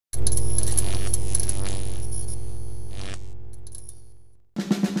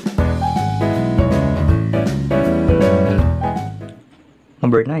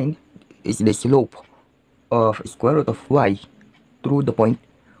number 9 is the slope of square root of y through the point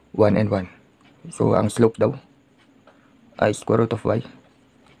 1 and 1. So, ang slope daw ay square root of y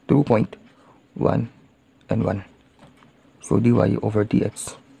through point 1 and 1. So, dy over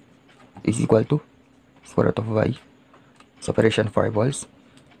dx is equal to square root of y. Separation of variables.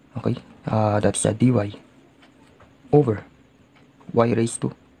 Okay, that's dy over y raised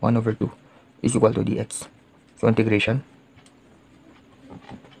to 1 over 2 is equal to dx. So, integration.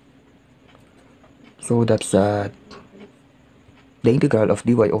 So, that's the integral of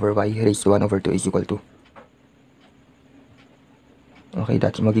dy over y raised to 1 over 2 is equal to. Okay,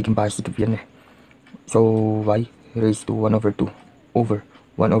 that's magiging positive yan eh. So, y raised to 1 over 2 over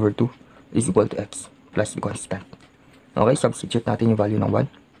 1 over 2 is equal to x plus the constant. Okay, substitute natin yung value ng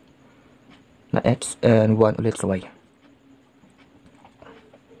 1 na x and 1 ulit sa y.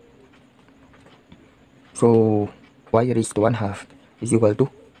 So, y raised to 1 half is equal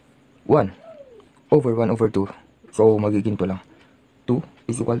to 1 over 1 over 2. So, magiging to lang. 2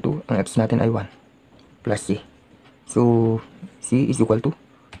 is equal to, ang x natin ay 1 plus c. So, c is equal to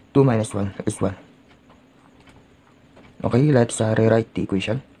 2 minus 1 is 1. Okay, let's rewrite the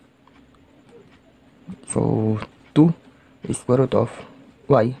equation. So, 2 is square root of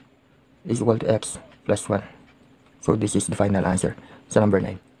y is equal to x plus 1. So, this is the final answer sa number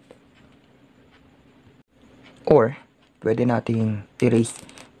 9. Or, pwede nating erase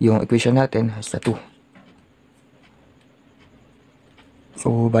yung equation natin sa 2.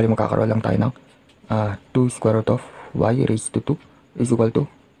 So, bali magkakaroon lang tayo ng 2 square root of y raised to 2 is equal to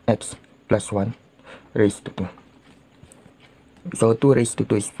x plus 1 raised to 2. So, 2 raised to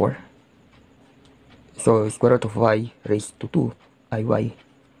 2 is 4. So, square root of y raised to 2 ay y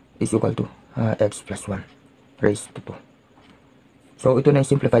is equal to x plus 1 raised to 2. So, ito na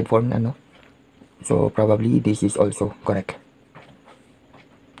yung simplified form na, no? So, probably this is also correct.